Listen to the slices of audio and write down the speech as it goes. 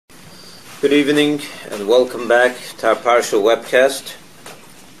Good evening and welcome back to our Parsha webcast.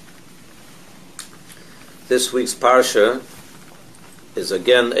 This week's Parsha is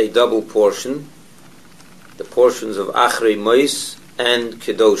again a double portion, the portions of Acharei and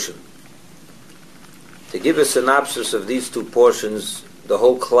Kedoshim. To give a synopsis of these two portions, the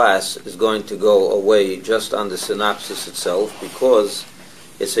whole class is going to go away just on the synopsis itself because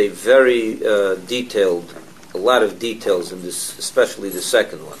it's a very detailed, a lot of details in this, especially the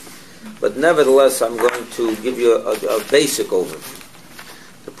second one. But nevertheless, I'm going to give you a basic overview.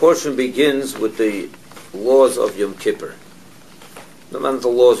 The portion begins with the laws of Yom Kippur. Not the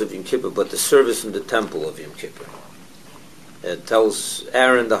laws of Yom Kippur, but the service in the temple of Yom Kippur. It tells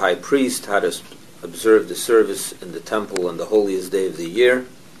Aaron, the high priest, how to observe the service in the temple on the holiest day of the year,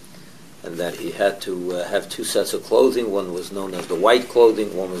 and that he had to have two sets of clothing. One was known as the white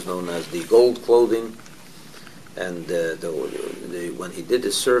clothing, one was known as the gold clothing. And when he did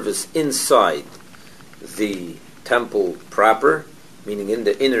the service inside the temple proper, meaning in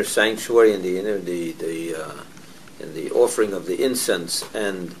the inner sanctuary, in the offering of the incense,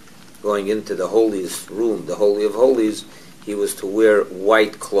 and going into the holiest room, the Holy of Holies, he was to wear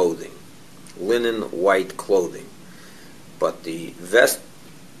white clothing, linen white clothing. But he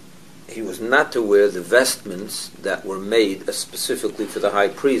was not to wear the vestments that were made specifically for the high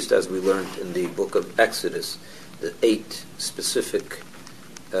priest, as we learned in the book of Exodus. The 8 specific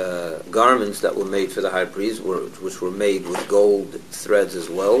garments that were made for the high priest, which were made with gold threads as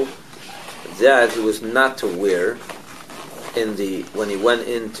well, that he was not to wear when he went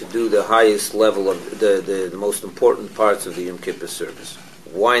in to do the highest level of the most important parts of the Yom Kippur service.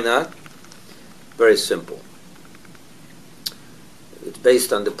 Why not? Very simple. It's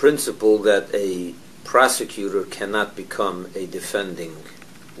based on the principle that a prosecutor cannot become a defending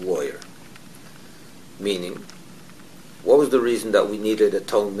lawyer. Meaning, what was the reason that we needed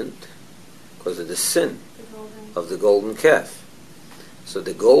atonement? Because of the sin of the golden calf. So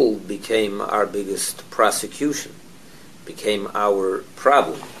the gold became our biggest prosecution, became our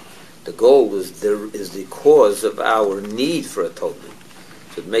problem. The gold is the cause of our need for atonement.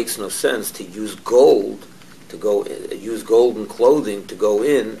 So it makes no sense to use gold use golden clothing to go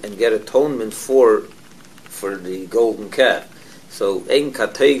in and get atonement for the golden calf. So ein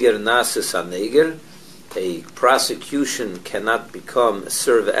kateger nasis haneger. A prosecution cannot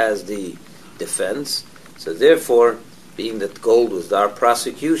serve as the defense. So therefore, being that gold was our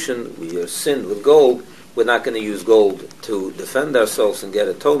prosecution, we are sinned with gold, we're not going to use gold to defend ourselves and get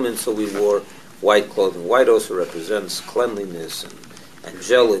atonement, so we wore white clothing. White also represents cleanliness and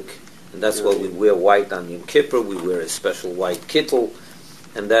angelic, and that's why we wear white on Yom Kippur. We wear a special white kittel,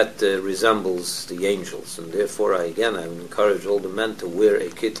 and that resembles the angels. And therefore, I would encourage all the men to wear a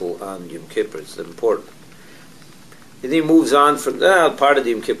kittel on Yom Kippur. It's important. And he moves on from that. Part of the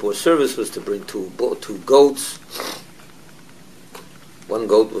Yom Kippur service was to bring two goats. One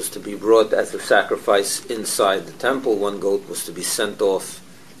goat was to be brought as a sacrifice inside the temple. One goat was to be sent off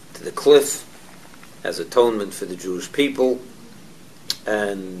to the cliff as atonement for the Jewish people.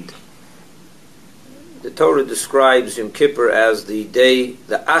 And the Torah describes Yom Kippur as the day,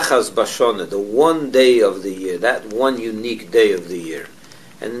 the Achaz Bashana, the one day of the year, that one unique day of the year.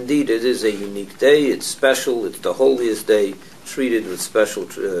 And indeed, it is a unique day. It's special. It's the holiest day, treated with special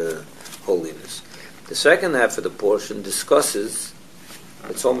holiness. The second half of the portion discusses,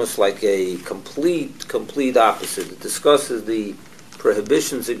 it's almost like a complete opposite. It discusses the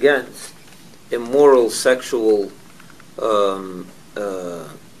prohibitions against immoral sexual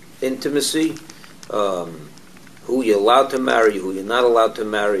intimacy, who you're allowed to marry, who you're not allowed to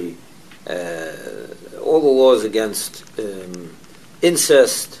marry, all the laws against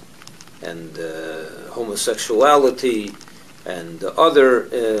incest and homosexuality and other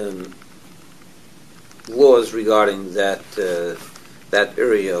laws regarding that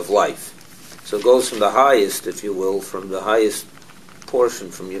area of life. So it goes from the highest, if you will, from the highest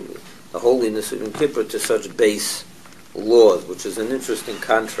portion, from the holiness of Yom Kippur, to such base laws, which is an interesting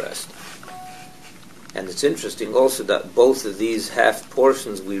contrast. And it's interesting also that both of these half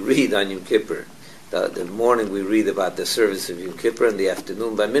portions we read on Yom Kippur. The morning we read about the service of Yom Kippur, and the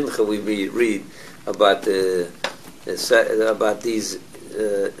afternoon by Mincha we read about these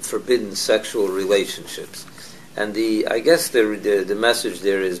forbidden sexual relationships. And I guess the message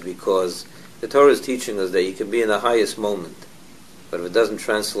there is because the Torah is teaching us that you can be in the highest moment, but if it doesn't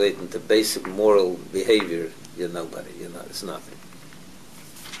translate into basic moral behavior, you're nobody. It's nothing.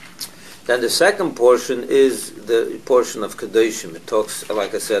 Then the second portion is the portion of Kedoshim. It talks,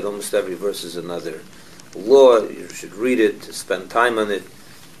 like I said, almost every verse is another law. You should read it, spend time on it.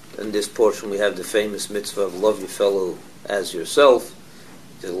 In this portion we have the famous mitzvah of love your fellow as yourself.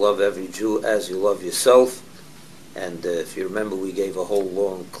 to love every Jew as you love yourself. And if you remember, we gave a whole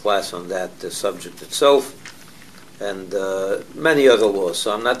long class on that subject itself, and many other laws.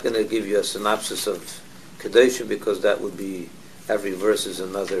 So I'm not going to give you a synopsis of Kedoshim, because that would be every verse is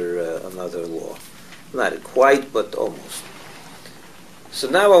another law. Not quite, but almost. So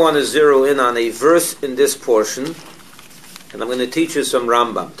now I want to zero in on a verse in this portion, and I'm going to teach you some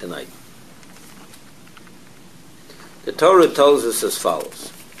Rambam tonight. The Torah tells us as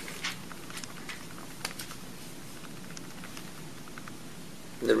follows.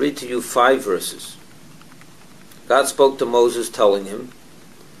 I'm going to read to you 5 verses. God spoke to Moses, telling him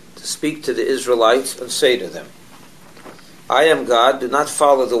to speak to the Israelites and say to them, I am God, do not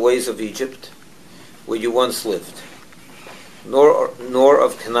follow the ways of Egypt, where you once lived, nor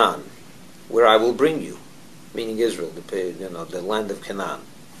of Canaan, where I will bring you, meaning Israel, the land of Canaan.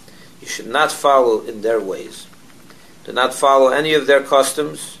 You should not follow in their ways. Do not follow any of their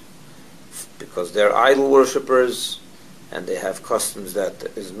customs, because they're idol worshippers, and they have customs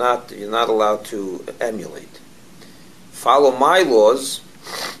that you're not allowed to emulate. Follow my laws,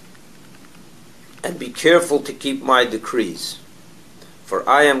 and be careful to keep my decrees. For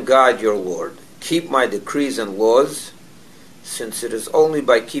I am God your Lord. Keep my decrees and laws, since it is only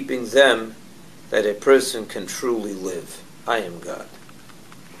by keeping them that a person can truly live. I am God.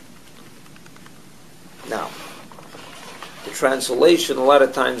 Now, the translation, a lot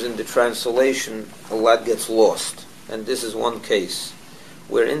of times in the translation, a lot gets lost. And this is one case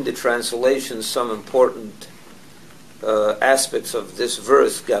where in the translation some important aspects of this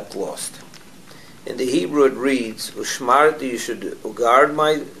verse got lost. In the Hebrew it reads, "Ushmarti," you should guard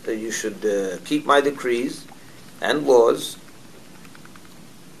you should keep my decrees and laws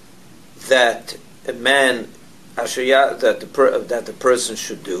that a man that the person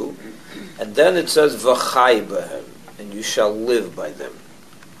should do, and then it says "V'chai b'hem," and you shall live by them.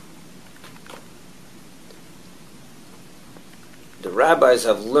 The rabbis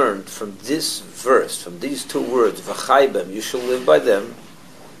have learned from this verse, from these 2 words, "V'chai b'hem," you shall live by them,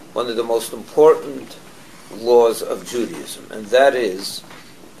 one of the most important laws of Judaism, and that is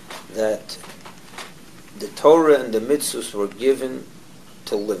that the Torah and the mitzvahs were given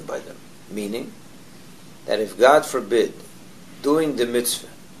to live by them. Meaning that if, God forbid, doing the mitzvah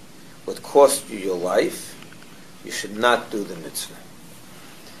would cost you your life, you should not do the mitzvah.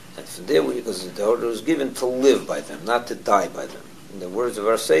 And from there, because the Torah was given to live by them, not to die by them. In the words of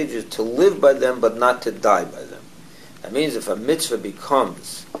our sages, to live by them, but not to die by them. That means if a mitzvah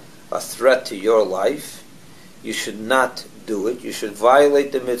becomes a threat to your life, you should not do it. You should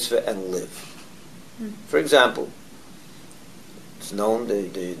violate the mitzvah and live. For example, it's known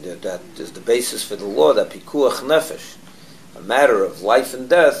that is the basis for the law that pikuach nefesh, a matter of life and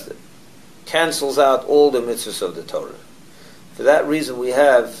death, cancels out all the mitzvahs of the Torah. For that reason, we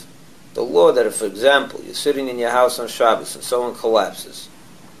have the law that if, for example, you're sitting in your house on Shabbos and someone collapses,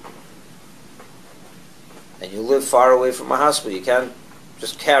 and you live far away from a hospital, you can't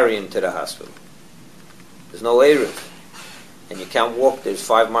just carry him to the hospital. There's no Erev, and you can't walk. There's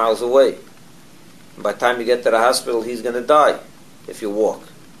 5 miles away. And by the time you get to the hospital, he's going to die if you walk.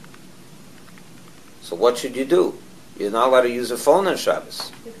 So what should you do? You're not allowed to use a phone on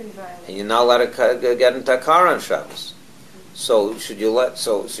Shabbos, and you're not allowed to get into a car on Shabbos. So should you let?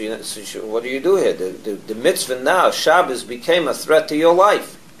 What do you do here? The mitzvah now, Shabbos, became a threat to your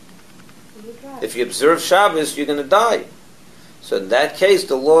life. If you observe Shabbos, you're going to die. So in that case,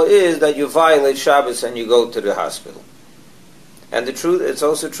 the law is that you violate Shabbos and you go to the hospital. And the truth, it's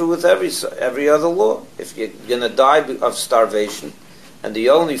also true with every other law. If you're going to die of starvation, and the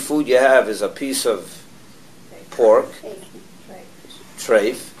only food you have is a piece of pork,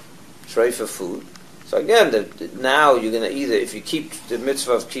 treif of food. So again, now you're going to either, if you keep the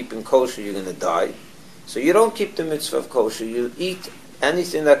mitzvah of keeping kosher, you're going to die. So you don't keep the mitzvah of kosher. You eat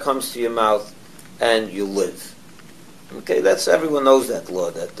anything that comes to your mouth, and you live. Okay, everyone knows that law,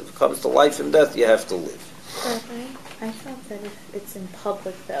 that if it comes to life and death, you have to live. I thought that if it's in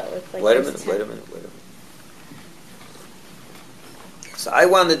public, though, it's like... Wait a minute. So I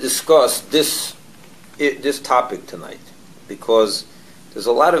want to discuss this topic tonight, because there's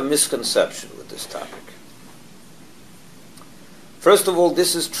a lot of misconception with this topic. First of all,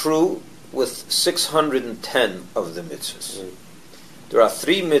 this is true with 610 of the mitzvahs. There are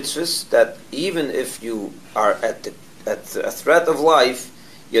 3 mitzvahs that even if you are at a threat of life,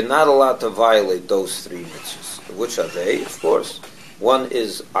 you're not allowed to violate those 3 mitzvahs. Which are they? Of course, one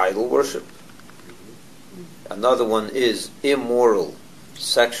is idol worship. Another one is immoral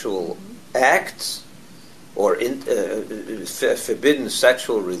sexual acts or forbidden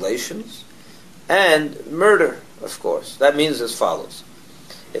sexual relations. And murder, of course. That means as follows.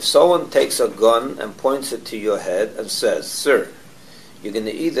 If someone takes a gun and points it to your head and says, "Sir, you're going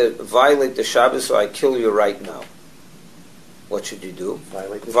to either violate the Shabbos or I kill you right now," what should you do?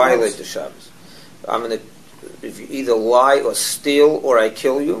 Violate the Shabbos. If you either lie or steal or I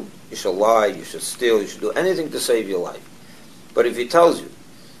kill you, you should lie, you should steal, you should do anything to save your life. But if he tells you,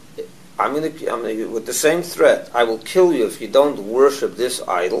 I'm going to, with the same threat, I will kill you if you don't worship this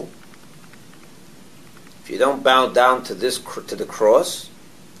idol, if you don't bow down to the cross,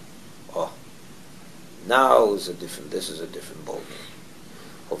 now this is a different ballgame.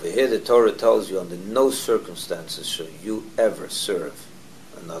 Over here the Torah tells you under no circumstances shall you ever serve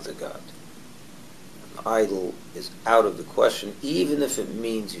another God. An idol is out of the question, even if it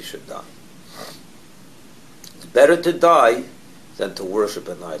means you should die. It's better to die than to worship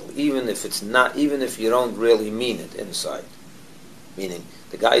an idol, even if you don't really mean it inside. Meaning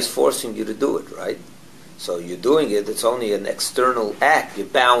the guy is forcing you to do it, right? So you're doing it, it's only an external act. You're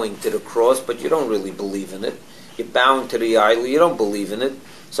bowing to the cross, but you don't really believe in it. You're bowing to the idol, you don't believe in it.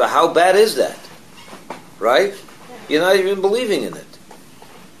 So how bad is that? Right? You're not even believing in it.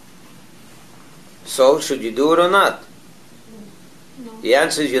 So should you do it or not? No. The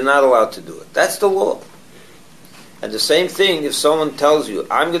answer is you're not allowed to do it. That's the law. And the same thing if someone tells you,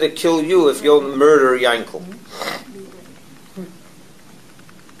 I'm going to kill you if you'll murder Yankel.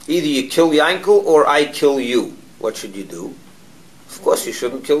 Either you kill Yankel or I kill you. What should you do? Of course you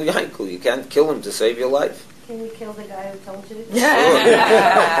shouldn't kill Yankel. You can't kill him to save your life. Can you kill the guy who told you? Sure.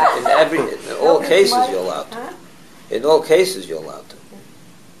 In all cases you're allowed to. Huh? In all cases you're allowed to.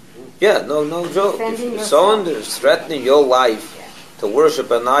 Yeah, no joke. If someone is threatening your life to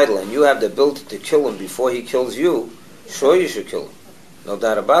worship an idol and you have the ability to kill him before he kills you, sure you should kill him. No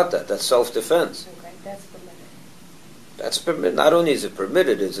doubt about that. That's self-defense. Okay, that's permitted. That's permitted. Not only is it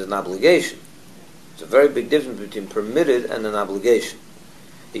permitted, it's an obligation. There's a very big difference between permitted and an obligation.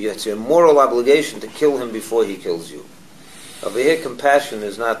 It's your moral obligation to kill him before he kills you. Over here, compassion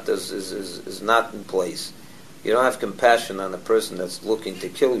is not in place. You don't have compassion on a person that's looking to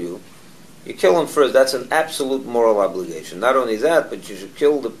kill you. You kill him first. That's an absolute moral obligation. Not only that, but you should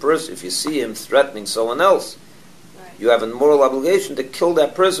kill the person if you see him threatening someone else. Right. You have a moral obligation to kill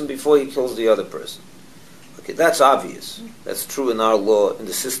that person before he kills the other person. Okay, that's obvious. That's true in our law, in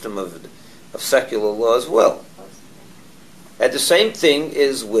the system of secular law as well. And the same thing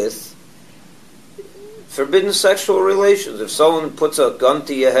is with forbidden sexual relations. If someone puts a gun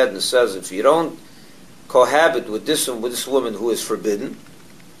to your head and says, if you don't cohabit with this woman who is forbidden,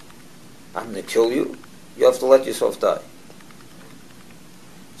 I'm going to kill you, you have to let yourself die.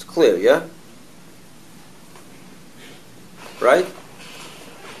 It's clear, yeah? Right?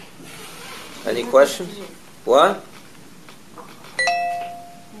 Any questions? What?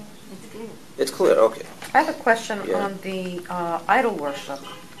 It's clear, okay. I have a question on the idol worship.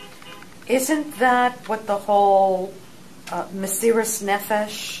 Isn't that what the whole Mesiras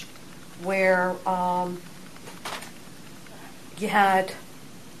Nefesh, where you had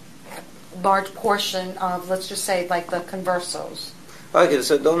large portion of, let's just say, like the conversos? Okay,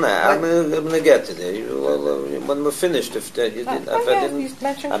 so don't. I'm going to get to there. When we're finished, if I didn't, I'm going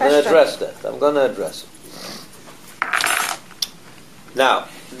to address that. I'm going to address it. Now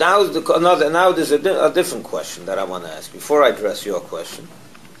there's a different question that I want to ask before I address your question.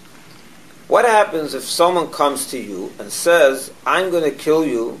 What happens if someone comes to you and says, I'm going to kill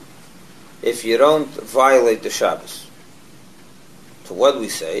you if you don't violate the Shabbos? So what do we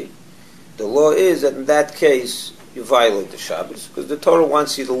say? The law is that in that case you violate the Shabbos because the Torah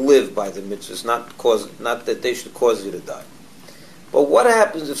wants you to live by the mitzvahs, not that they should cause you to die. But what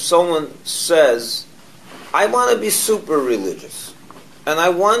happens if someone says, I want to be super religious and I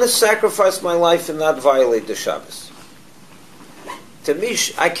want to sacrifice my life and not violate the Shabbos? To me,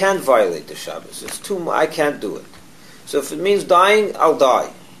 I can't violate the Shabbos. I can't do it. So if it means dying, I'll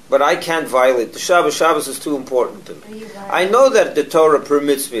die. But I can't violate the Shabbos. Shabbos is too important to me. I know that the Torah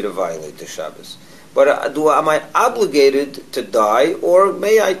permits me to violate the Shabbos. But am I obligated to die, or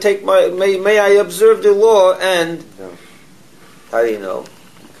may I may I observe the law and? No. How do you know?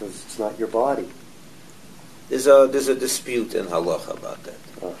 Because it's not your body. There's a dispute in halacha about that.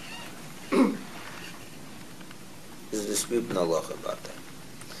 Oh. There's a dispute in halacha about that.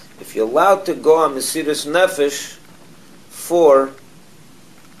 If you're allowed to go on Mesiras Nefesh for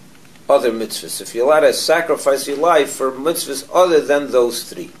other mitzvahs, if you're allowed to sacrifice your life for mitzvahs other than those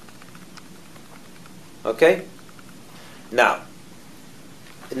three. Okay? Now,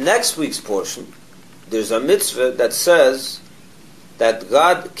 in next week's portion, there's a mitzvah that says that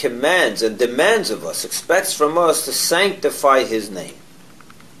God commands and demands of us, expects from us to sanctify His name.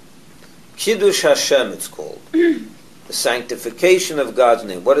 Kiddush Hashem, it's called. The sanctification of God's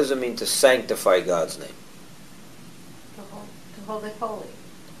name. What does it mean to sanctify God's name? To hold it holy.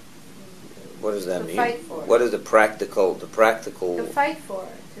 What does that To mean? fight for it. What is the practical? To fight for it.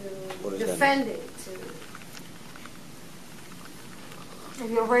 What To does that defend it. To.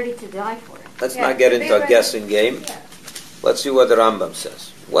 If you're ready to die for it. Let's Yeah, not get to be into a ready. guessing game. Yeah. Let's see what the Rambam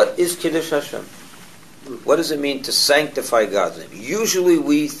says. What is Kiddush Hashem? What does it mean to sanctify God's name? Usually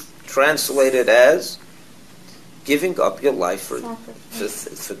we translate it as giving up your life for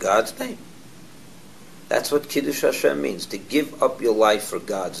God's name. That's what Kiddush Hashem means, to give up your life for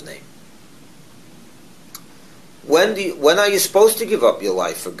God's name. When are you supposed to give up your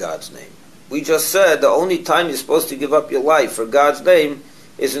life for God's name? We just said the only time you're supposed to give up your life for God's name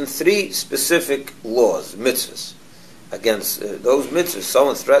is in 3 specific laws, mitzvahs. Against those mitzvahs,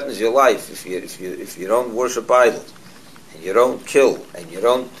 someone threatens your life if you don't worship idols, and you don't kill, and you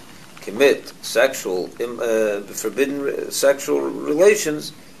don't commit forbidden sexual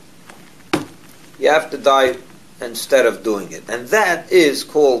relations, you have to die instead of doing it. And that is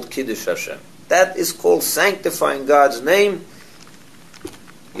called Kiddush Hashem. That is called sanctifying God's name.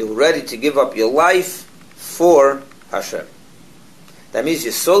 You're ready to give up your life for Hashem. That means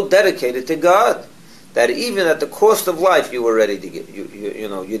you're so dedicated to God that even at the cost of life you were ready to give.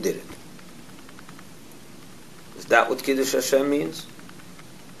 You did it. Is that what Kiddush Hashem means?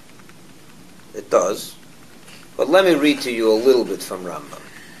 It does. But let me read to you a little bit from Rambam.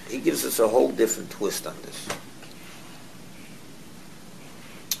 He gives us a whole different twist on this.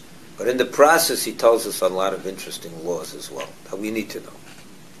 But in the process he tells us a lot of interesting laws as well that we need to know.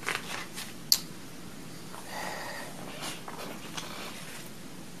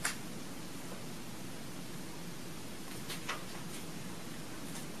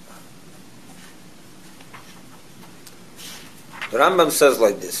 The Rambam says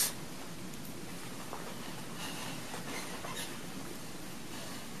like this.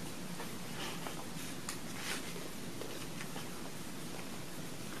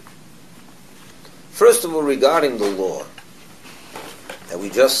 First of all, regarding the law that we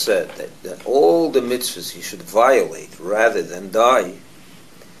just said, that all the mitzvahs you should violate rather than die,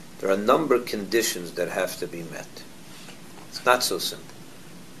 there are a number of conditions that have to be met. It's not so simple.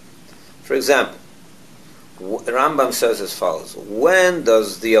 For example, Rambam says as follows: when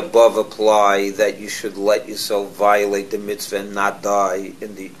does the above apply that you should let yourself violate the mitzvah and not die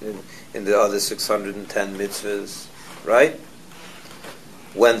in the other 610 mitzvahs? Right?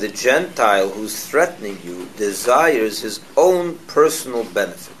 When the Gentile who's threatening you desires his own personal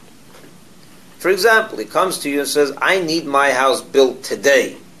benefit. For example, he comes to you and says, I need my house built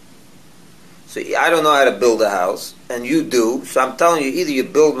today. So I don't know how to build a house, and you do, so I'm telling you, either you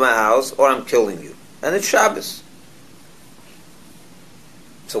build my house or I'm killing you. And it's Shabbos.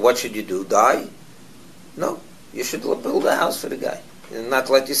 So what should you do? Die? No. You should build a house for the guy and not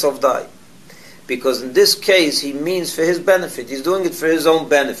let yourself die. Because in this case, he means for his benefit. He's doing it for his own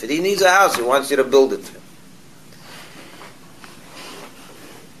benefit. He needs a house. He wants you to build it for him.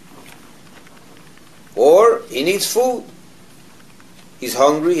 Or he needs food. He's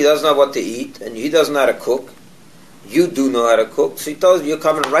hungry. He doesn't know what to eat. And he doesn't know how to cook. You do know how to cook. So he tells you, you're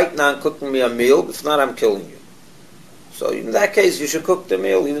coming right now and cooking me a meal. If not, I'm killing you. So in that case, you should cook the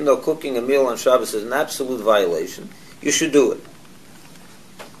meal. Even though cooking a meal on Shabbos is an absolute violation, you should do it.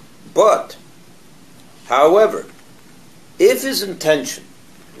 But, however, if his intention,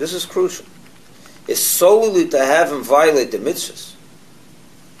 this is crucial, is solely to have him violate the mitzvahs,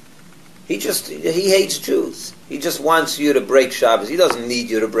 he hates Jews. He just wants you to break Shabbos. He doesn't need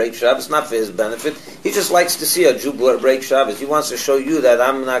you to break Shabbos, not for his benefit. He just likes to see a Jew break Shabbos. He wants to show you that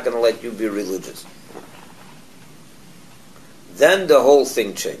I'm not going to let you be religious. Then the whole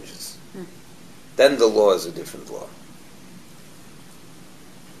thing changes. Then the law is a different law.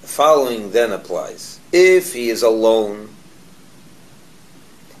 The following then applies. If he is alone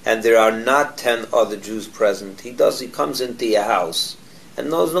and there are not 10 other Jews present, he comes into your house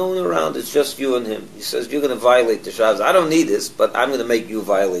and there's no one around, it's just you and him. He says, you're going to violate the Shabbos. I don't need this, but I'm going to make you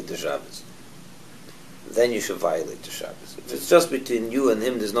violate the Shabbos. Then you should violate the Shabbos. If it's just between you and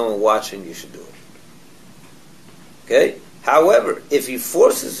him, there's no one watching, you should do it. Okay? However, if he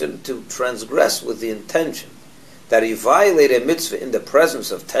forces him to transgress with the intention that he violate a mitzvah in the presence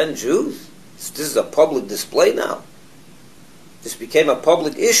of 10 Jews, this is a public display now. This became a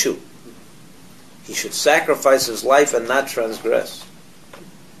public issue. He should sacrifice his life and not transgress.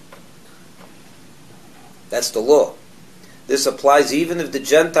 That's the law. This applies even if the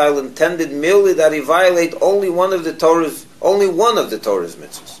Gentile intended merely that he violate only one of the Torah's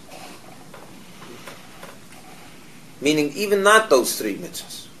mitzvahs. Meaning even not those 3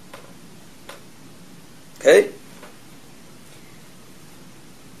 mitzvahs. Okay?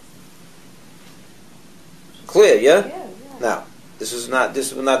 Clear, yeah? Yeah. Now, this is not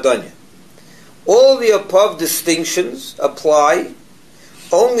done yet. All the above distinctions apply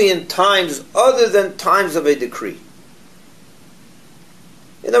only in times other than times of a decree.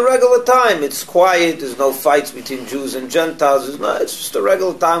 In a regular time, it's quiet, there's no fights between Jews and Gentiles, it's just a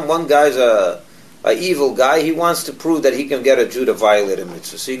regular time. One guy's a evil guy, he wants to prove that he can get a Jew to violate a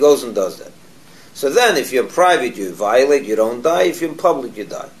mitzvah, so he goes and does that. So then, if you're in private, you violate, you don't die. If you're in public, you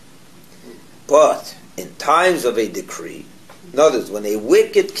die. But in times of a decree, notice, when a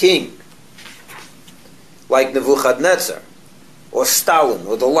wicked king, like Nebuchadnezzar, or Stalin,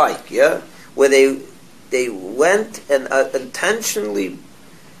 or the like, yeah, where they went and intentionally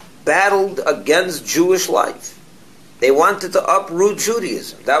battled against Jewish life. They wanted to uproot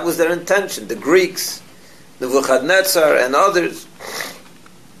Judaism. That was their intention. The Greeks, Nebuchadnezzar, and others.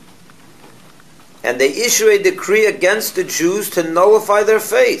 And they issue a decree against the Jews to nullify their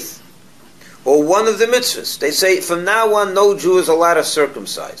faith, or one of the mitzvahs. They say, from now on, no Jew is allowed to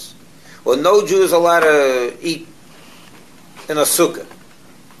circumcise, or no Jew is allowed to eat in a sukkah.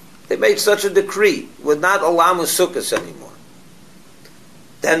 They made such a decree, would not allow sukkahs anymore.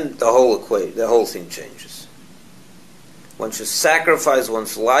 Then the whole thing changes. One should sacrifice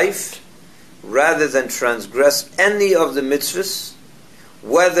one's life rather than transgress any of the mitzvahs,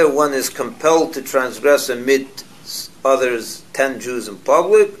 whether one is compelled to transgress amid others, 10 Jews in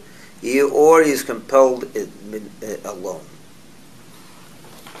public, or he is compelled alone.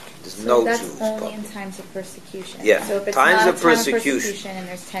 There's no that's Jews only public. in times of persecution. Yeah, So if it's times not of a time persecution, and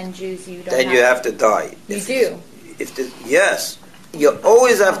there's 10 Jews, you don't. Then you have to die. You do. Yes, you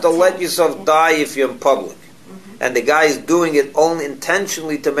always have to let yourself die if you're in public. And the guy is doing it only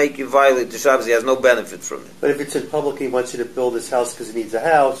intentionally to make you violate the Shabbos. He has no benefit from it. But if it's in public, he wants you to build his house because he needs a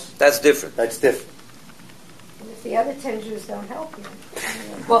house. That's different. That's different. And if the other 10 Jews don't help you.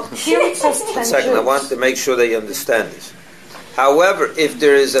 Well, here it says 10 One second, I Jews. want to make sure that you understand this. However, if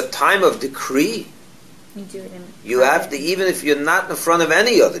there is a time of decree, You do it in. you have to, even if you're not in front of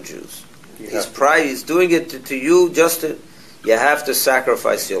any other Jews, he's doing it to you just to, you have to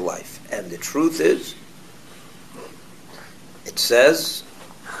sacrifice your life. And the truth is, it says,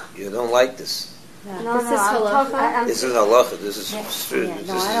 you don't like this. No, This is halacha. This is halacha. This is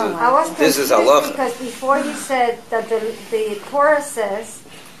I was this is confused halacha. because before you said that the Torah says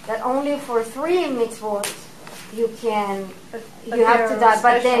that only for 3 mitzvot you have to die.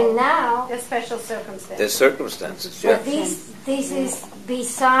 But then now There's special circumstances. There's circumstances. so Yeah. this is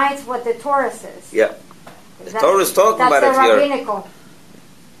besides what the Torah says. Yeah. The Torah is talking about that's if the you're. rabbinical.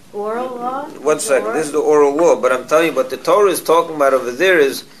 Oral law? One second, this is the oral law, but I'm telling you, what the Torah is talking about over there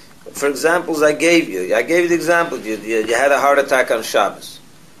is, for examples I gave you. I gave you the example. You had a heart attack on Shabbos.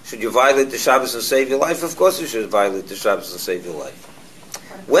 Should you violate the Shabbos and save your life? Of course you should violate the Shabbos and save your life.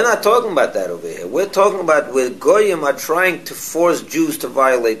 We're not talking about that over here. We're talking about where Goyim are trying to force Jews to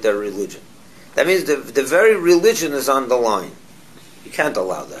violate their religion. That means the very religion is on the line. You can't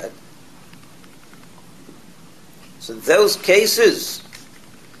allow that. So in those cases,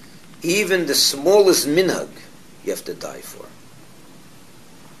 even the smallest minhag, you have to die for.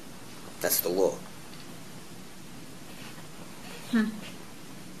 That's the law.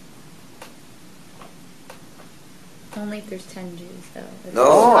 Only if there's 10 Jews, though.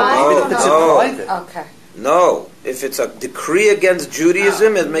 Even if it's in private. Okay. No. If it's a decree against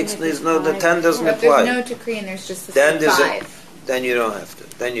Judaism, it makes the 10 doesn't If there's apply. no decree and there's just the Then there's 5. Then you don't have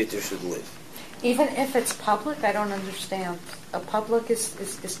to. Then you should live. Even if it's public, I don't understand. A public is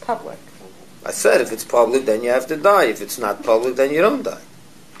public. I said if it's public, then you have to die. If it's not public, then you don't die.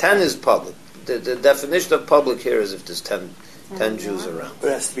 10 is public. The definition of public here is if there's 10 Jews around. But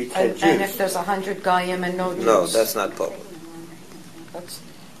it has to be 10 Jews. And if there's 100 Goyim and no Jews. No, that's not public. That's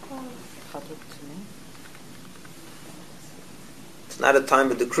public to me. It's not a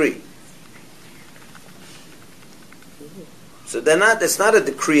time of decree. So it's not a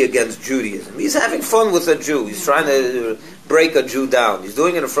decree against Judaism. He's having fun with a Jew. He's trying to break a Jew down. He's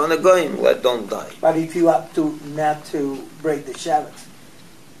doing it in front of Goyim. Don't die. But if you have to not to break the Shabbat,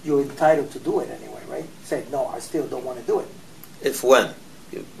 you're entitled to do it anyway, right? Say, no, I still don't want to do it. If when?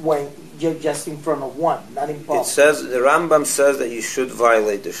 When you're just in front of one, not in public. It says, the Rambam says that you should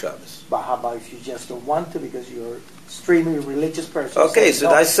violate the Shabbos. But how about if you just don't want to because you're extremely religious person? Okay, so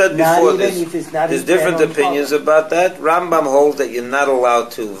I said before there's different opinions about that. Rambam holds that you're not allowed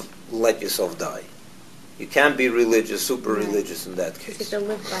to let yourself die. You can't be religious, super religious in that You case. have to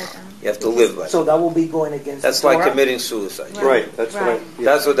live by them. You have to live by So it. that will be going against That's the like Torah? committing suicide. Right, that's Right. what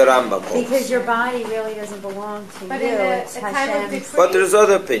That's what the Rambam holds. Because your body really doesn't belong to But you. in It's a time of Hashem's. decree. But there's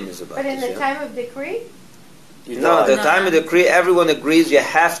other opinions about But in this. the Yeah? time of decree, No, the time of the decree, everyone agrees you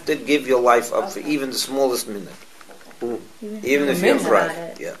have to give your life up for even the smallest minute. Even if you're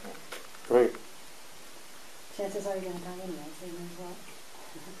private. Yeah. Right. Chances are you're going to die anyway, so you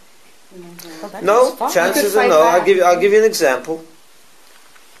might as well. No, chances are no. I'll give you an example.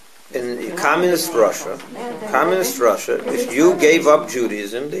 In communist Russia, if you gave up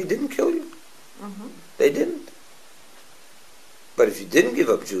Judaism, they didn't kill you. They didn't. But if you didn't give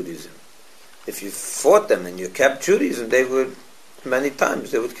up Judaism, if you fought them and you kept Judaism, they would many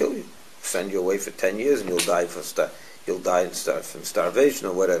times they would kill you, send you away for 10 years, and you'll die from starvation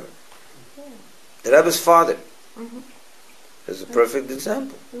or whatever. The Rebbe's father is a perfect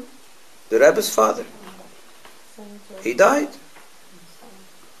example. The Rebbe's father, he died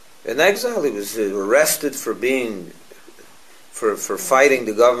in exile. He was arrested for fighting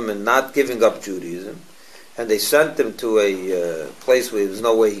the government, not giving up Judaism, and they sent him to a place where there was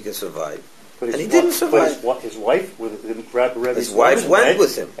no way he could survive. And he didn't survive. But his wife, his wife went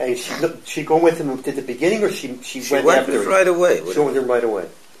with him. And she go with him at the beginning, or she went with after right away. She went with him right away.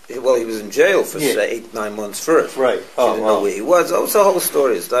 Well, he was in jail for 8-9 months first. Right. She didn't know where he was. Oh, it's a whole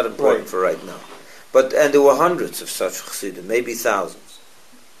story. It's not important for right now. And there were hundreds of such chassidim, maybe thousands,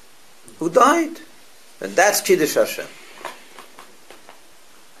 who died. And that's Kiddush Hashem.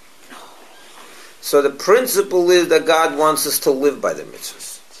 So the principle is that God wants us to live by the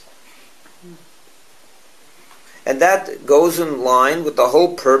mitzvahs. And that goes in line with the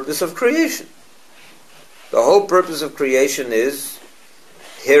whole purpose of creation. The whole purpose of creation is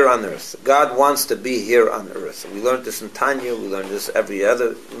here on earth. God wants to be here on earth. We learned this in Tanya, we learned this every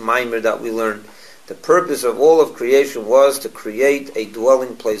other mimer that we learned. The purpose of all of creation was to create a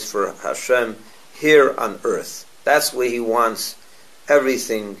dwelling place for Hashem here on earth. That's where He wants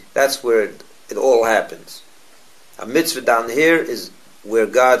everything. That's where it all happens. A mitzvah down here is where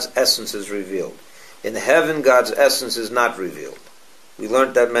God's essence is revealed. In heaven, God's essence is not revealed. We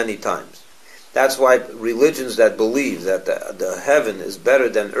learned that many times. That's why religions that believe that the heaven is better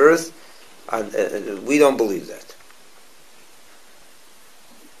than earth, we don't believe that.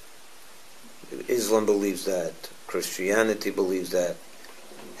 Islam believes that. Christianity believes that.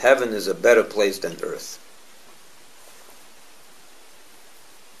 Heaven is a better place than earth.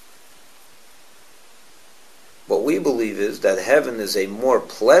 What we believe is that heaven is a more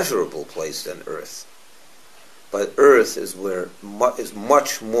pleasurable place than earth. But earth is where is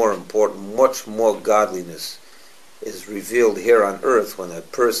much more important, much more godliness is revealed here on earth when a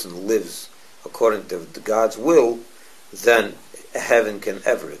person lives according to God's will than heaven can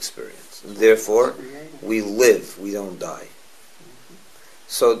ever experience. And therefore, we live, we don't die.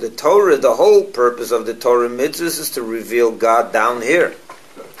 So the Torah, the whole purpose of the Torah mitzvahs is to reveal God down here.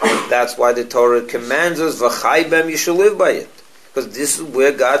 That's why the Torah commands us, v'chai bem, you shall live by it. Because this is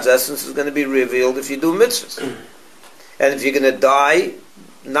where God's essence is going to be revealed if you do mitzvahs. And if you're going to die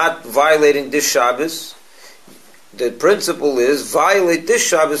not violating this Shabbos, the principle is violate this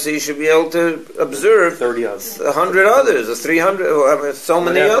Shabbos so you should be able to observe 30 others. 100 others, or 300, or so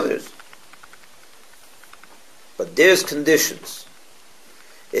many others. But there's conditions.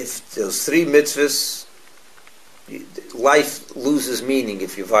 If those 3 mitzvahs, life loses meaning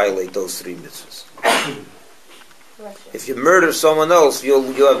if you violate those 3 mitzvahs. If you murder someone else, you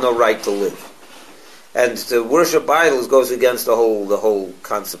have no right to live. And to worship idols goes against the whole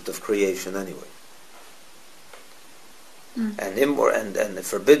concept of creation anyway. And the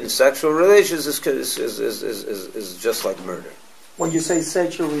forbidden sexual relations is just like murder. When you say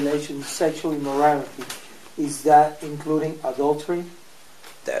sexual relations, sexual immorality, is that including adultery?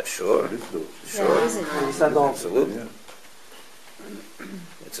 That sure. Sure. It's adultery. Absolutely. Yeah.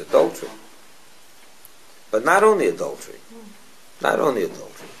 It's adultery. But not only adultery. Not only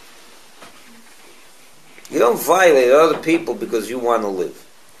adultery. You don't violate other people because you want to live.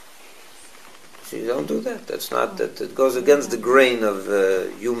 So you don't do that. That's not that. It goes against the grain of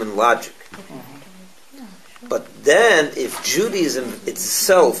human logic. But then, if Judaism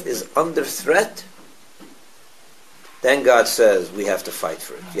itself is under threat, then God says we have to fight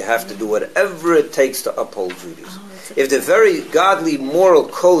for it. You have to do whatever it takes to uphold Judaism. If the very godly moral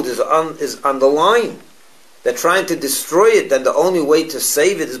code is on the line, they're trying to destroy it, then the only way to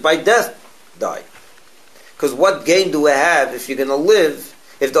save it is by death. Die. Because what gain do we have if you're going to live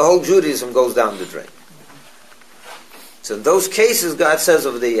if the whole Judaism goes down the drain? So in those cases, God says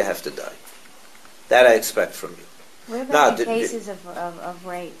over there, you have to die. That I expect from you. What about the cases of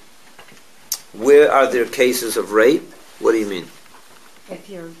rape? Where are there cases of rape? What do you mean?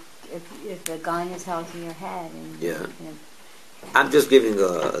 If the gun is held to your head and I'm just giving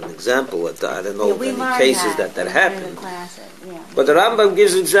an example. I don't know of any cases that happened. But the Rambam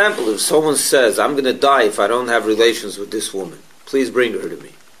gives an example. If someone says, I'm going to die if I don't have relations with this woman, please bring her to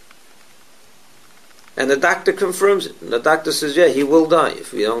me. And the doctor confirms it. And the doctor says, yeah, he will die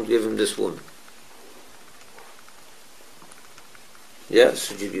if we don't give him this woman. Yes,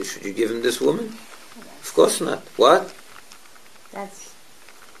 should you give him this woman? Of course not. What? That's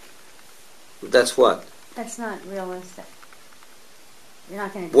what? That's not realistic. You're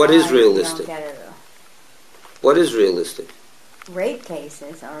not going to. What is realistic? What is realistic? Rape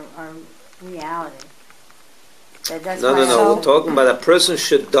cases are reality. No. We're talking about a person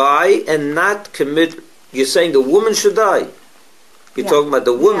should die and not commit. You're saying the woman should die. You're talking about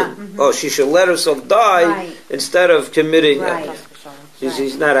the woman. Yeah. Mm-hmm. Oh, she should let herself die instead of committing. Right.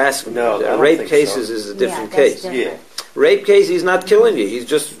 He's not asking. No, rape cases is a different case. Yeah. Rape case, he's not killing you. He's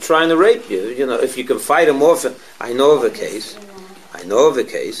just trying to rape you. You know, if you can fight him off. I know of a case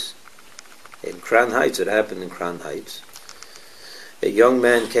in Crown Heights. It happened in Crown Heights. A young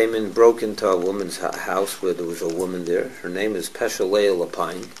man came in, broke into a woman's house where there was a woman there. Her name is Pesha Leah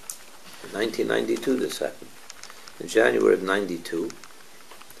Lapine. In 1992 this happened. In January of 92,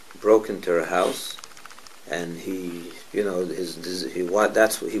 broke into her house, and he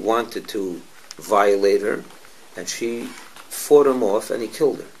wanted to violate her, and she fought him off, and he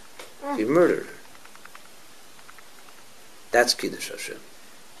killed her. He murdered her. That's Kiddush Hashem.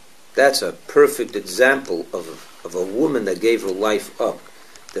 That's a perfect example of a woman that gave her life up.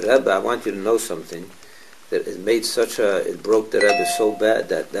 The Rebbe, I want you to know something, that it broke the Rebbe so bad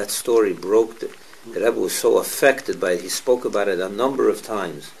that story broke the Rebbe was so affected by it. He spoke about it a number of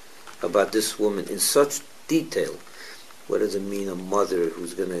times, about this woman in such detail. What does it mean, a mother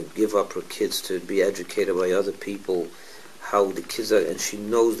who's going to give up her kids to be educated by other people, how the kids are, and she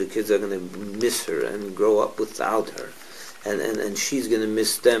knows the kids are going to miss her and grow up without her. And she's going to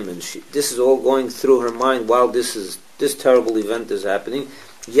miss them, and this is all going through her mind while this terrible event is happening.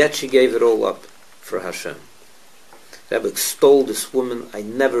 Yet she gave it all up for Hashem. Rebbe extolled this woman. I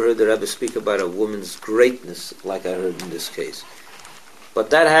never heard the Rebbe speak about a woman's greatness like I heard in this case. But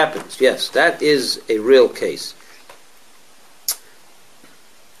that happens. Yes, that is a real case.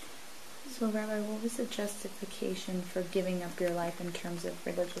 So, Rabbi, what was the justification for giving up your life in terms of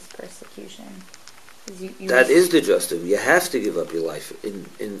religious persecution? That is the justice. You have to give up your life in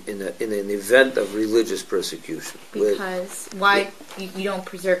an event of religious persecution. Because why you don't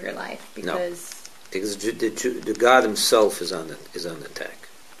preserve your life? Because the God Himself is on attack.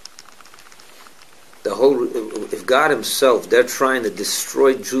 If God Himself, they're trying to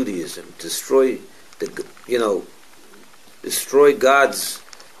destroy Judaism, destroy God's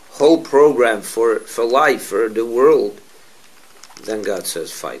whole program for life, for the world, then God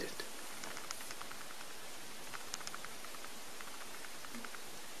says, fight it.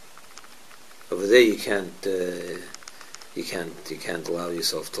 Over there, you can't allow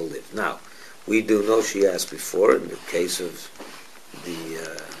yourself to live. Now, we do know, she asked before, in the case of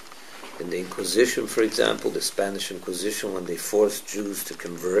in the Inquisition, for example, the Spanish Inquisition, when they forced Jews to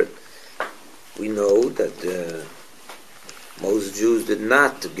convert, we know that most Jews did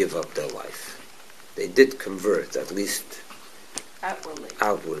not give up their life. They did convert, at least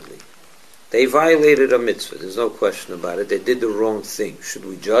outwardly. They violated a mitzvah, there's no question about it. They did the wrong thing. Should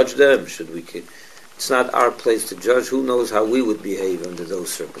we judge them? It's not our place to judge. Who knows how we would behave under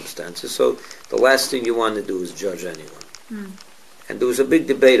those circumstances? So the last thing you want to do is judge anyone. And there was a big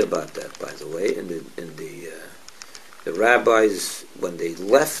debate about that, by the way, in the rabbis, when they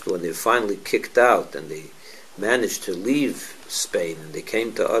left, when they finally kicked out and they managed to leave Spain and they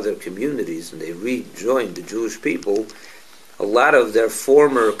came to other communities and they rejoined the Jewish people, a lot of their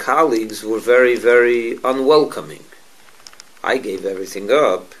former colleagues were very, very unwelcoming. I gave everything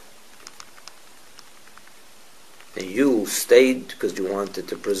up, and you stayed because you wanted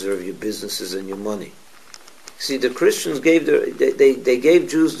to preserve your businesses and your money. See, the Christians gave they gave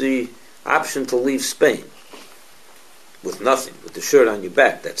Jews the option to leave Spain with nothing, with the shirt on your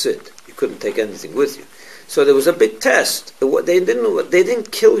back. That's it. You couldn't take anything with you. So there was a big test. They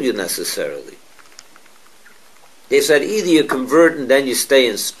didn't kill you necessarily. They said either you convert and then you stay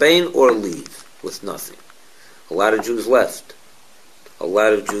in Spain or leave with nothing. A lot of Jews left. A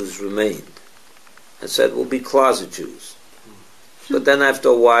lot of Jews remained and said, we'll be closet Jews. But then after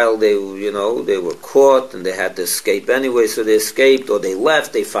a while they were caught and they had to escape anyway, so they escaped or they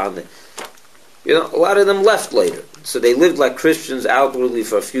left. They found it. A lot of them left later. So they lived like Christians outwardly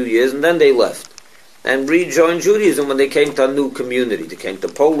for a few years and then they left and rejoined Judaism when they came to a new community. They came to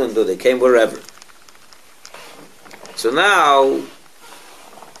Poland or they came wherever. So now,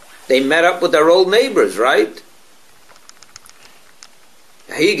 they met up with their old neighbors, right?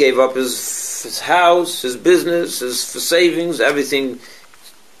 He gave up his house, his business, his savings, everything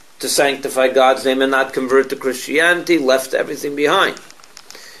to sanctify God's name and not convert to Christianity, left everything behind.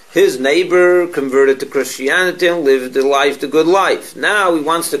 His neighbor converted to Christianity and lived the good life. Now he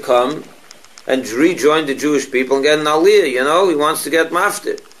wants to come and rejoin the Jewish people and get an aliyah, he wants to get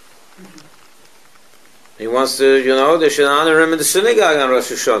maftir. He wants to, they should honor him in the synagogue on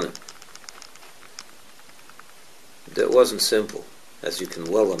Rosh Hashanah. That wasn't simple, as you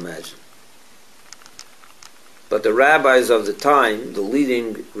can well imagine. But the rabbis of the time, the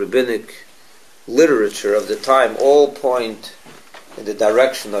leading rabbinic literature of the time, all point in the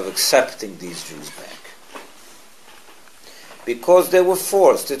direction of accepting these Jews back. Because they were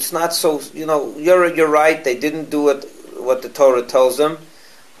forced. It's not so, you're right, they didn't do what the Torah tells them,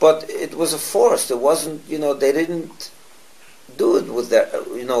 but it was a force. It wasn't, they didn't do it with their,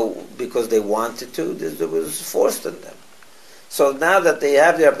 because they wanted to. It was forced on them. So now that they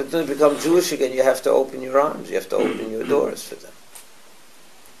have the opportunity to become Jewish again, you have to open your arms. You have to open your doors for them.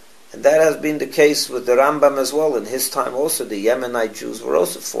 And that has been the case with the Rambam as well. In his time also, the Yemenite Jews were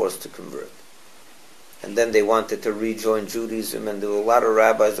also forced to convert. And then they wanted to rejoin Judaism, and there were a lot of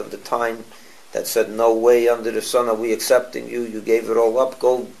rabbis of the time that said, no way under the sun are we accepting you. You gave it all up.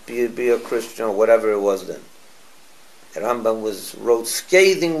 Go be a Christian, or whatever it was then. The Rambam wrote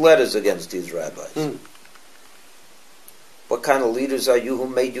scathing letters against these rabbis. What kind of leaders are you? Who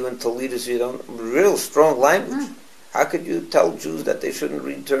made you into leaders? You don't. Real strong language. How could you tell Jews that they shouldn't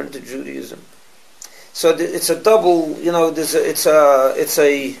return to Judaism? So it's a double. It's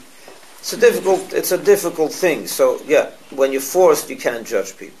a difficult thing. So yeah, when you're forced, you can't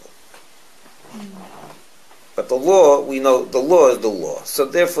judge people. But the law, we know, the law is the law. So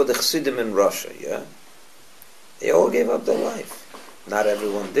therefore, the Chassidim in Russia, they all gave up their life. Not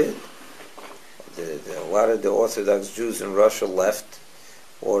everyone did. A lot of the Orthodox Jews in Russia left,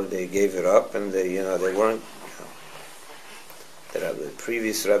 or they gave it up, and they weren't. The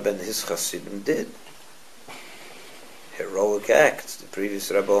previous Rabbi and his Chassidim did heroic acts. The previous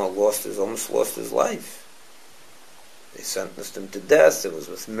Rabbi almost lost his life. They sentenced him to death. It was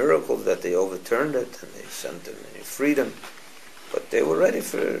with miracles that they overturned it, and they sent him and he freed him. But they were ready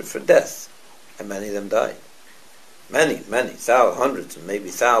for death, and many of them died. Many, hundreds, and maybe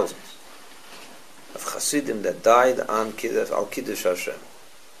thousands of Chassidim that died on Al Kiddush Hashem.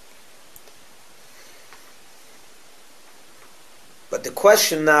 But the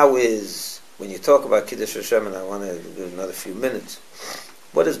question now is, when you talk about Kiddush Hashem, and I want to give another few minutes,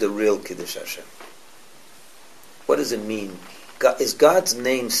 what is the real Kiddush Hashem? What does it mean? Is God's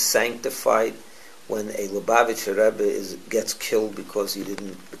name sanctified when a Lubavitcher Rebbe gets killed because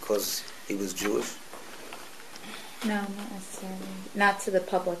he was Jewish? No, not necessarily. Not to the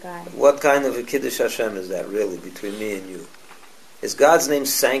public eye. What kind of a Kiddush Hashem is that, really, between me and you? Is God's name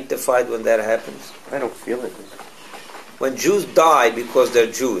sanctified when that happens? I don't feel it. When Jews die because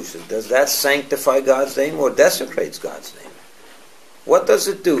they're Jewish, does that sanctify God's name or desecrates God's name? What does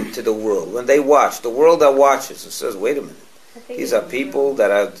it do to the world when they watch? The world that watches and says, wait a minute, these are people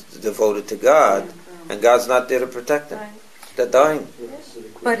that are devoted to God, and God's not there to protect them. They're dying.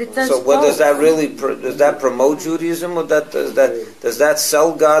 But it does. So, does that really does that promote Judaism, or does that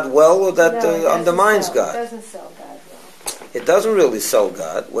sell God well, or that undermines God? It doesn't sell God well. It doesn't really sell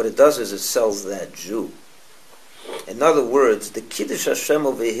God. What it does is it sells that Jew. In other words, the Kiddush Hashem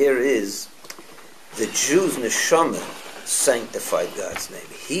over here is the Jew's neshama sanctified God's name.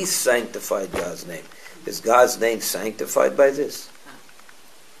 He sanctified God's name. Is God's name sanctified by this?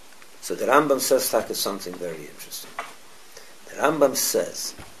 So the Rambam says something very interesting. The Rambam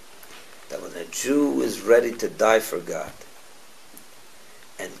says that when a Jew is ready to die for God,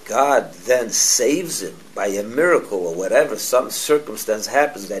 and God then saves him by a miracle or whatever, some circumstance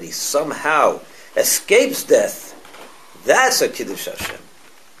happens that he somehow escapes death, that's a Kiddush Hashem.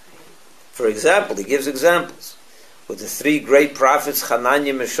 For example, he gives examples with the three great prophets,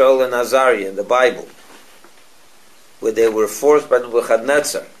 Hananiah, Mishael, and Azariah in the Bible, where they were forced by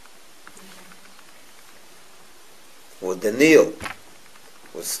Nebuchadnezzar. Or Daniel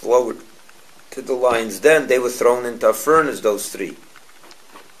was lowered to the lion's den. They were thrown into a furnace, those three,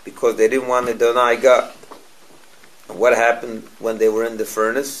 because they didn't want to deny God. And what happened when they were in the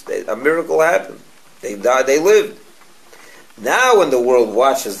furnace? A miracle happened. They died, they lived. Now when the world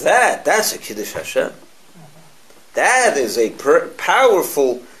watches that, that's a Kiddush Hashem. That is a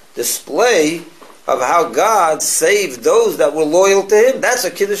powerful display of how God saved those that were loyal to Him. That's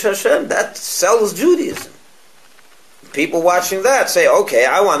a Kiddush Hashem. That sells Judaism. People watching that say, okay,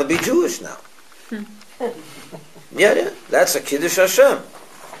 I want to be Jewish now. Yeah, that's a Kiddush Hashem.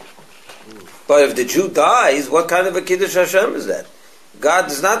 But if the Jew dies, what kind of a Kiddush Hashem is that?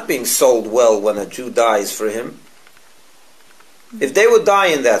 God is not being sold well when a Jew dies for him. If they would die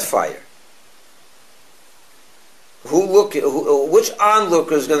in that fire, which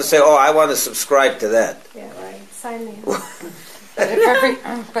onlooker is going to say, "Oh, I want to subscribe to that"? Yeah, right. Sign me.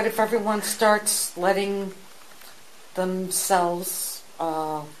 But if everyone starts letting themselves,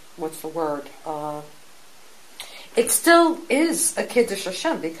 what's the word? It still is a Kiddush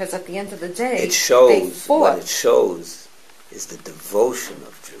Hashem, because at the end of the day, It shows, they fought. what it shows is the devotion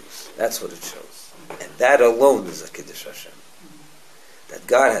of Jews. That's what it shows. And that alone is a Kiddush Hashem. That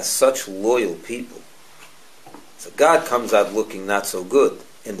God has such loyal people. So God comes out looking not so good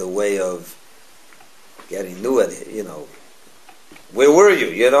in the way of getting new at it, Where were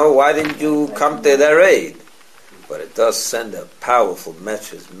you? Why didn't you come to their aid? But it does send a powerful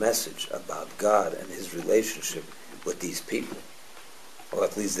message about God and his relationship with these people. Or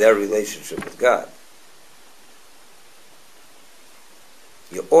at least their relationship with God.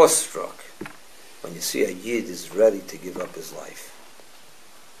 You're awestruck when you see a Yid is ready to give up his life.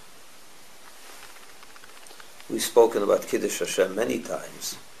 We've spoken about Kiddush Hashem many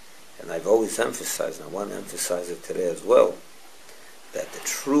times, and I've always emphasized, and I want to emphasize it today as well, that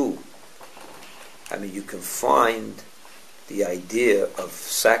you can find the idea of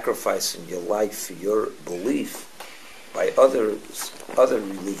sacrificing your life for your belief by other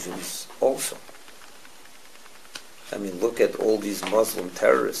religions also. Look at all these Muslim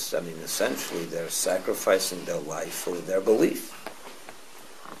terrorists. Essentially they're sacrificing their life for their belief.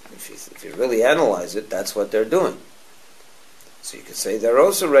 If you really analyze it, that's what they're doing. So you could say they're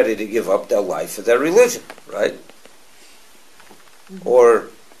also ready to give up their life for their religion, right? Mm-hmm. Or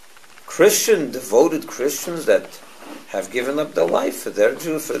devoted Christians that have given up their life for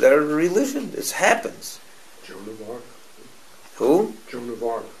their religion. This happens. Joan of Arc. Who? Joan of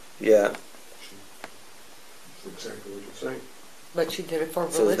Arc. Yeah. That's exactly what you're saying. But she did it for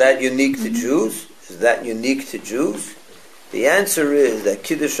religion. So is that unique to Jews? Is that unique to Jews? The answer is that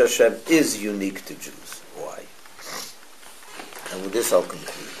Kiddush Hashem is unique to Jews. Why? And with this I'll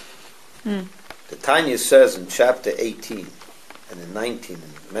conclude. The Tanya says in chapter 18 and in 19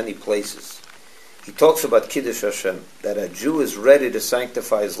 in many places, he talks about Kiddush Hashem, that a Jew is ready to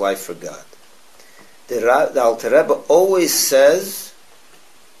sanctify his life for God. The Alter Rebbe always says,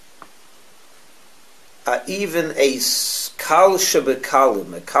 even a kal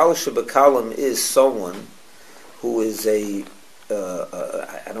shebekalim. A kal shebekalim is someone who is I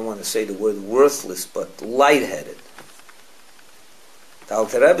don't want to say the word worthless, but lightheaded. The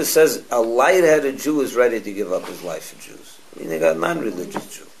Alter Rebbe says a lightheaded Jew is ready to give up his life for Jews. They got a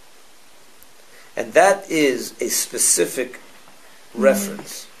non-religious Jew. And that is a specific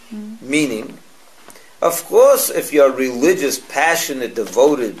reference. Meaning, of course, if you're a religious, passionate,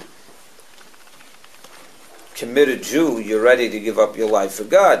 devoted, committed Jew, you're ready to give up your life for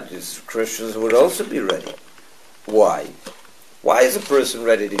God. Christians would also be ready. Why? Why is a person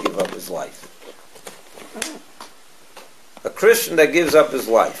ready to give up his life? A Christian that gives up his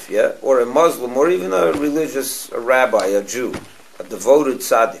life, or a Muslim, or even a rabbi, a Jew, a devoted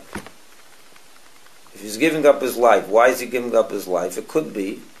tzaddik. If he's giving up his life, why is he giving up his life? It could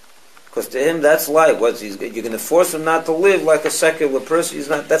be because to him that's life. You're going to force him not to live like a secular person.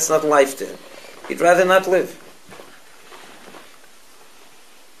 That's not life to him. He'd rather not live.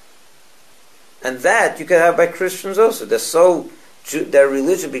 And that you can have by Christians also. Their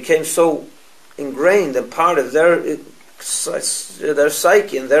religion became so ingrained and part of their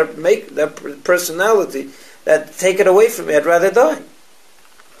psyche and their personality that take it away from me, I'd rather die.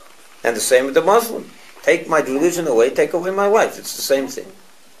 And the same with the Muslim. Take my religion away, take away my life. It's the same thing.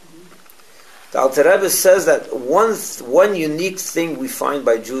 The Alter Rebbe says that one unique thing we find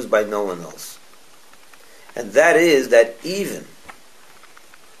by Jews by no one else. And that is that even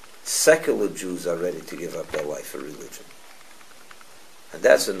secular Jews are ready to give up their life for religion. And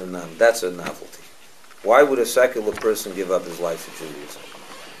that's a novelty. Why would a secular person give up his life for Judaism?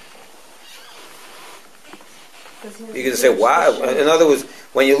 You can say, wow. In other words,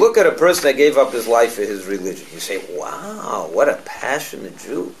 when you look at a person that gave up his life for his religion, you say, wow, what a passionate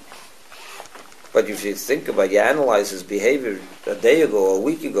Jew. But if you think about it, you analyze his behavior a day ago or a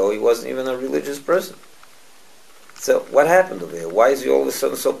week ago, he wasn't even a religious person. So what happened over here? Why is he all of a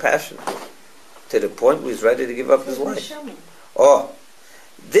sudden so passionate? To the point where he's ready to give up his life. Oh,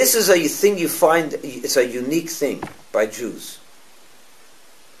 this is a thing you find, it's a unique thing by Jews.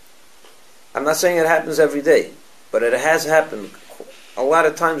 I'm not saying it happens every day, but it has happened a lot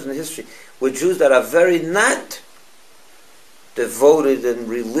of times in history with Jews that are very not devoted and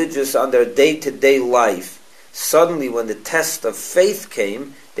religious on their day-to-day life. Suddenly, when the test of faith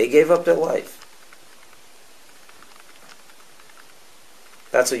came, they gave up their life.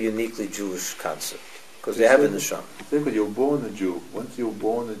 That's a uniquely Jewish concept, because they have a neshama. But you're born a Jew. Once you're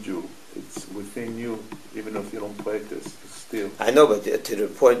born a Jew, it's within you, even if you don't practice, it's still. I know, but to the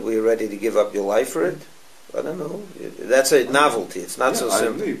point where you're ready to give up your life for it, I don't know. That's a novelty. It's not so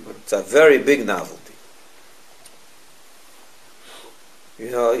simple. It's a very big novelty.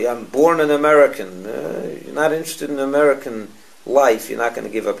 You know, I'm born an American. You're not interested in American life. You're not going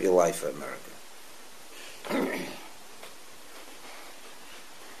to give up your life for America.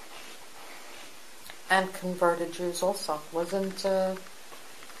 And converted Jews also. Wasn't... So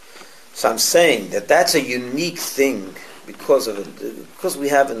I'm saying that that's a unique thing because we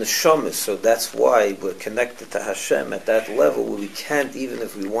have a neshamis, so that's why we're connected to Hashem at that level where we can't, even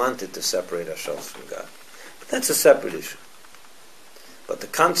if we wanted, to separate ourselves from God. But that's a separate issue. But the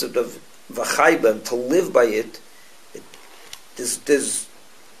concept of v'chaibem, to live by it, there's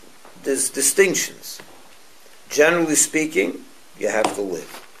distinctions. Generally speaking, you have to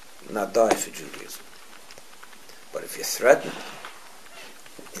live, not die for Judaism. But if you're threatened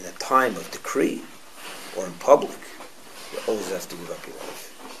in a time of decree or in public, you always have to give up your life.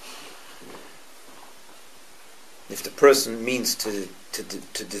 If the person means to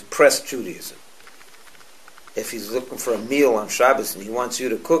depress Judaism, if he's looking for a meal on Shabbos and he wants you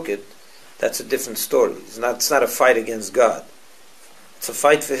to cook it, that's a different story. It's not a fight against God. It's a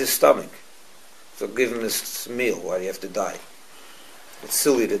fight for his stomach. So give him this meal. Why do you have to die? It's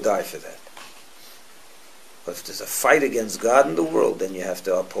silly to die for that. But if there's a fight against God in the world, then you have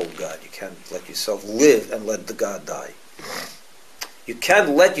to uphold God. You can't let yourself live and let the God die. You can't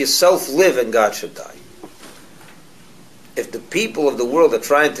let yourself live and God should die. If the people of the world are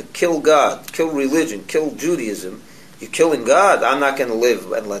trying to kill God, kill religion, kill Judaism, you're killing God. I'm not going to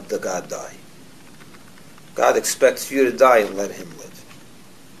live and let the God die. God expects you to die and let Him live.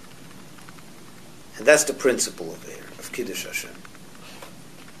 And that's the principle of Kiddush Hashem.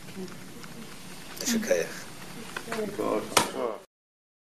 Shekayach. God.